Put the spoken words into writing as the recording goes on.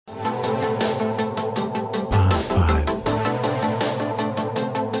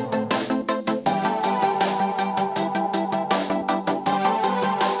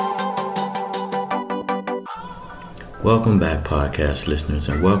Welcome back, podcast listeners,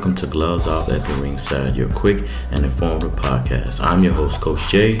 and welcome to Gloves Off at the Ringside, your quick and informative podcast. I'm your host, Coach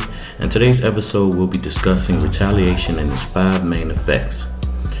Jay, and today's episode will be discussing retaliation and its 5 main effects.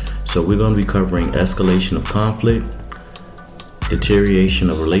 So we're going to be covering escalation of conflict, deterioration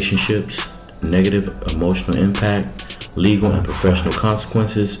of relationships, negative emotional impact, legal and professional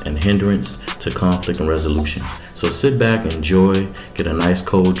consequences, and hindrance to conflict and resolution. So sit back, enjoy, get a nice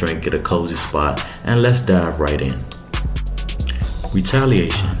cold drink, get a cozy spot, and let's dive right in.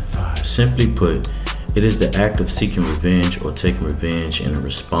 Retaliation. Simply put, it is the act of seeking revenge or taking revenge in a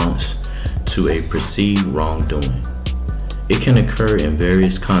response to a perceived wrongdoing. It can occur in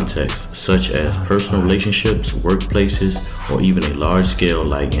various contexts, such as personal relationships, workplaces, or even a large scale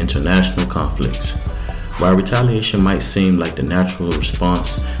like international conflicts. While retaliation might seem like the natural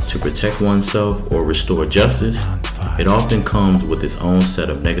response to protect oneself or restore justice, it often comes with its own set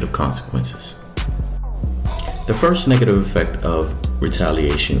of negative consequences. The first negative effect of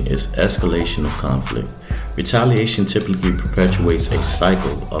retaliation is escalation of conflict. Retaliation typically perpetuates a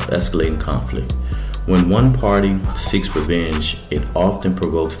cycle of escalating conflict. When one party seeks revenge, it often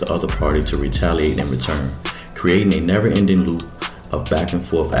provokes the other party to retaliate in return, creating a never-ending loop of back and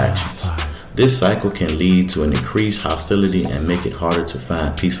forth actions. This cycle can lead to an increased hostility and make it harder to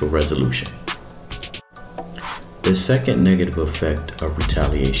find peaceful resolution. The second negative effect of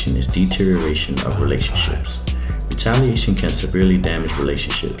retaliation is deterioration of relationships. Retaliation can severely damage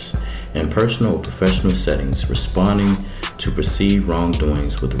relationships. In personal or professional settings, responding to perceived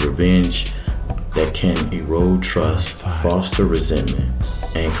wrongdoings with revenge that can erode trust, foster resentment,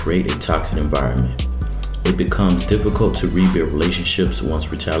 and create a toxic environment. It becomes difficult to rebuild relationships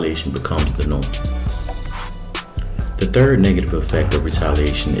once retaliation becomes the norm. The third negative effect of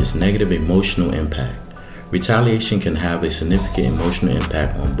retaliation is negative emotional impact. Retaliation can have a significant emotional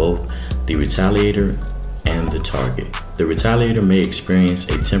impact on both the retaliator and the target. The retaliator may experience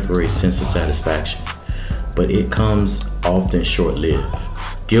a temporary sense of satisfaction, but it comes often short-lived.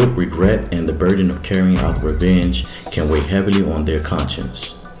 Guilt, regret, and the burden of carrying out revenge can weigh heavily on their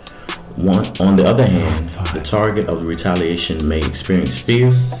conscience. On the other hand, the target of the retaliation may experience fear,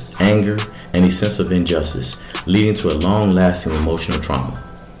 anger, and a sense of injustice, leading to a long-lasting emotional trauma.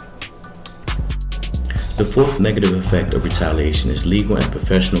 The fourth negative effect of retaliation is legal and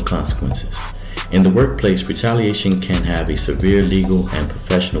professional consequences. In the workplace, retaliation can have a severe legal and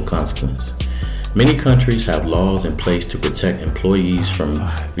professional consequence. Many countries have laws in place to protect employees from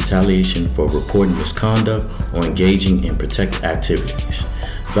retaliation for reporting misconduct or engaging in protected activities.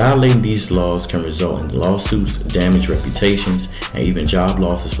 Violating these laws can result in lawsuits, damaged reputations, and even job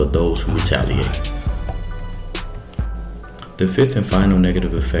losses for those who retaliate. The fifth and final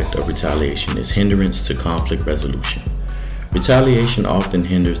negative effect of retaliation is hindrance to conflict resolution. Retaliation often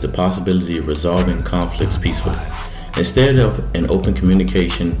hinders the possibility of resolving conflicts peacefully. Instead of an open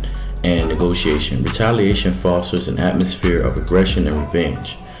communication and negotiation, retaliation fosters an atmosphere of aggression and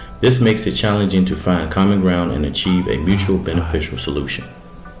revenge. This makes it challenging to find common ground and achieve a mutual beneficial solution.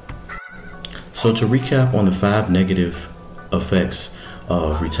 So to recap on the 5 negative effects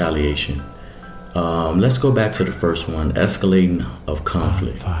of retaliation, let's go back to the first one, escalating of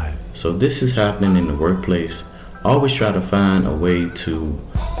conflict. So this is happening in the workplace. Always try to find a way to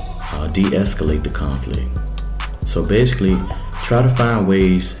de-escalate the conflict. So basically, try to find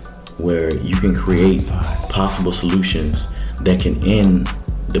ways where you can create possible solutions that can end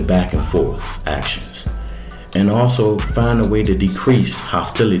the back and forth actions. And also find a way to decrease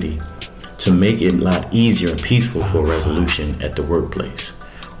hostility to make it a lot easier and peaceful for resolution at the workplace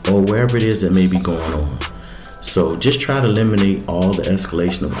or wherever it is that may be going on. So just try to eliminate all the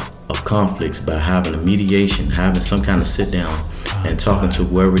escalation of conflicts by having a mediation, having some kind of sit down and talking to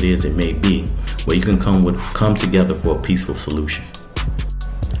whoever it is it may be, where you can come together for a peaceful solution.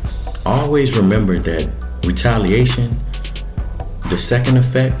 Always remember that retaliation, the second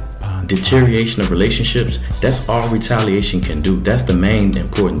effect, deterioration of relationships, that's all retaliation can do. That's the main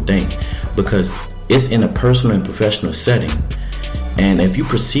important thing, because it's in a personal and professional setting. And if you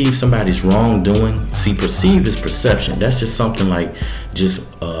perceive somebody's wrongdoing, see, perceive is perception. That's just something like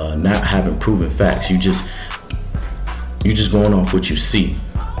just not having proven facts. You just going off what you see,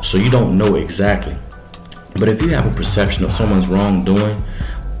 so you don't know exactly. But if you have a perception of someone's wrongdoing,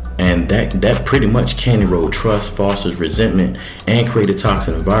 and that pretty much can erode trust, fosters resentment, and create a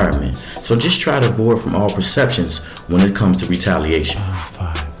toxic environment. So just try to avoid from all perceptions when it comes to retaliation.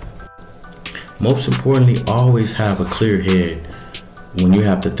 Most importantly, always have a clear head when you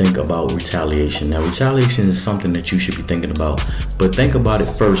have to think about retaliation. Now, retaliation is something that you should be thinking about, but think about it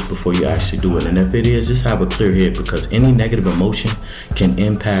first before you actually do it. And if it is, just have a clear head, because any negative emotion can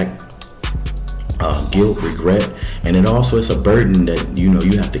impact guilt, regret, and it also is a burden that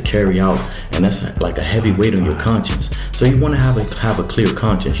you have to carry out, and that's like a heavy weight on your conscience. So you want to have a clear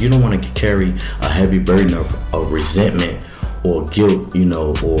conscience. You don't want to carry a heavy burden of resentment or guilt,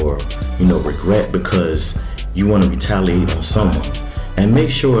 or regret because you want to retaliate on someone. And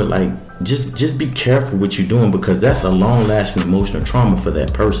make sure, like, just be careful what you're doing, because that's a long-lasting emotional trauma for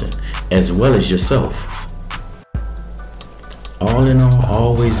that person as well as yourself. All in all,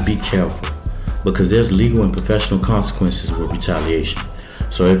 always be careful, because there's legal and professional consequences with retaliation.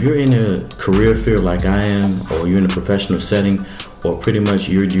 So if you're in a career field like I am, or you're in a professional setting, or pretty much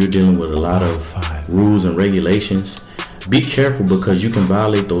you're dealing with a lot of rules and regulations, be careful, because you can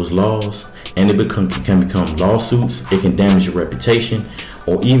violate those laws, and it can become lawsuits. It can damage your reputation,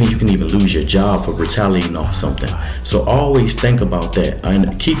 or even you can even lose your job for retaliating off something. So always think about that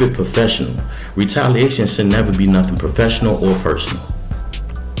and keep it professional. Retaliation should never be nothing professional or personal.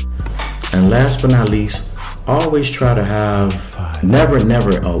 And last but not least, always try to have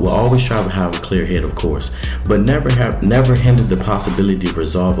always try to have a clear head, of course, but never hinder the possibility to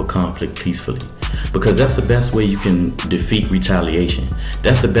resolve a conflict peacefully, because that's the best way you can defeat retaliation.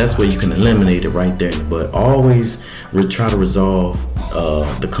 That's the best way you can eliminate it right there. But always try to resolve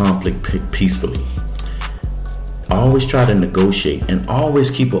the conflict peacefully. Always try to negotiate, and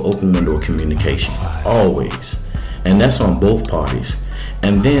always keep an open window of communication. Always. And that's on both parties.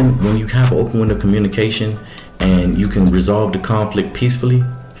 And then when you have an open window of communication and you can resolve the conflict peacefully,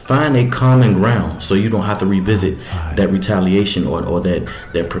 find a common ground so you don't have to revisit that retaliation or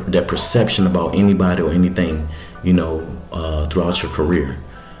that perception about anybody or anything, throughout your career.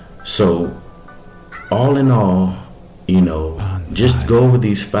 So all in all, just go over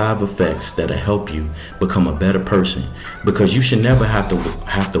these 5 effects that'll help you become a better person, because you should never have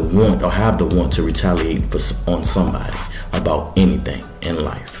to want to retaliate on somebody about anything in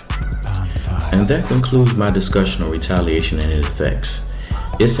life. And that concludes my discussion on retaliation and its effects.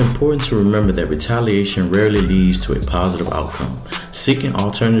 It's important to remember that retaliation rarely leads to a positive outcome. Seeking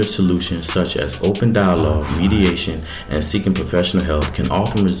alternative solutions such as open dialogue, mediation, and seeking professional help can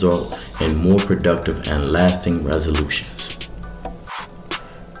often result in more productive and lasting resolutions.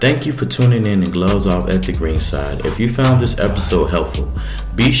 Thank you for tuning in to Gloves Off at the Green Side. If you found this episode helpful,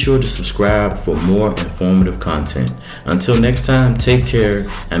 be sure to subscribe for more informative content. Until next time, take care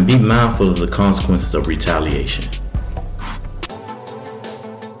and be mindful of the consequences of retaliation.